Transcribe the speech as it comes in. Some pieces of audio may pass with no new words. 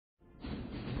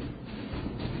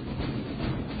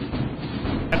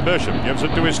Bishop gives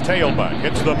it to his tailback.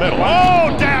 Hits the middle.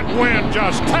 Oh, Dat Nguyen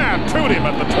just tattooed him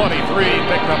at the 23.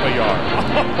 Picked up a yard.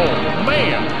 Oh,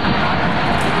 man.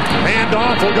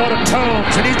 Handoff will go to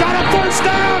Tones, and he's got a first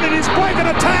down, and he's breaking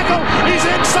a tackle. He's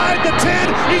inside the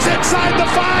 10. He's inside the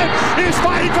 5. He's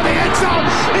fighting for the end zone.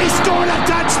 He scored a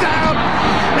touchdown.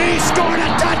 He scored a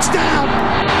touchdown.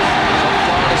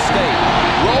 Florida State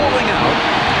rolling out.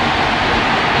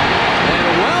 And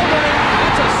well done.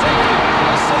 That's a safety.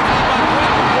 A safety by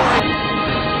Quentin Corey.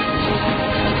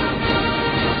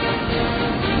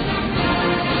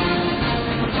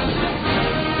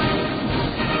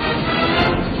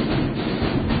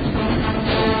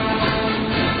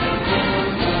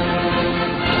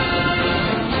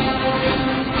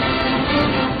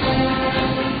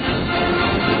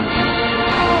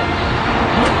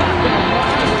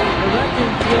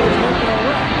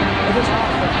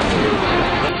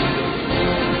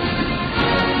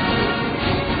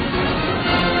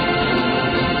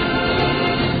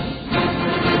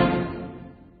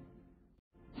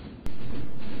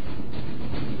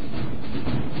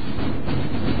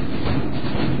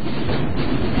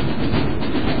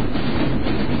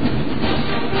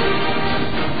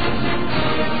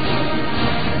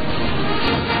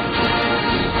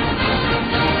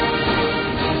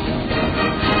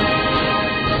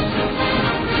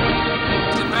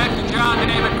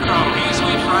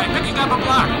 Picking up a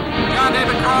block. John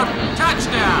David Crow,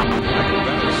 touchdown. Michael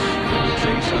Bettis,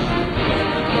 Jason,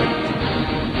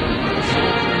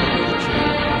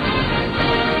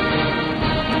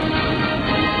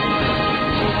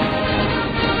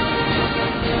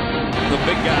 the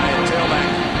big guy at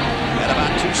tailback at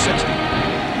about 260.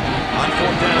 On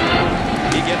 4th down,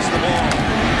 he gets the ball.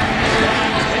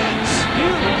 Drives heads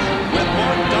with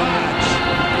Mark Dodge.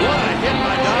 What a hit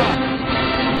by Dodge.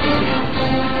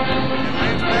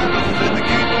 In the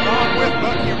game along with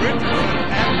Bucky Richardson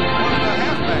at one of the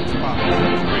halfback spots.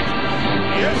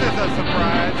 This is a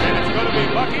surprise. And it's going to be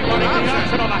Bucky running the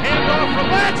option on a handoff from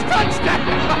Lance. Touchdown!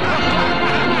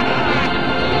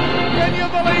 Can you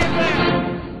believe that?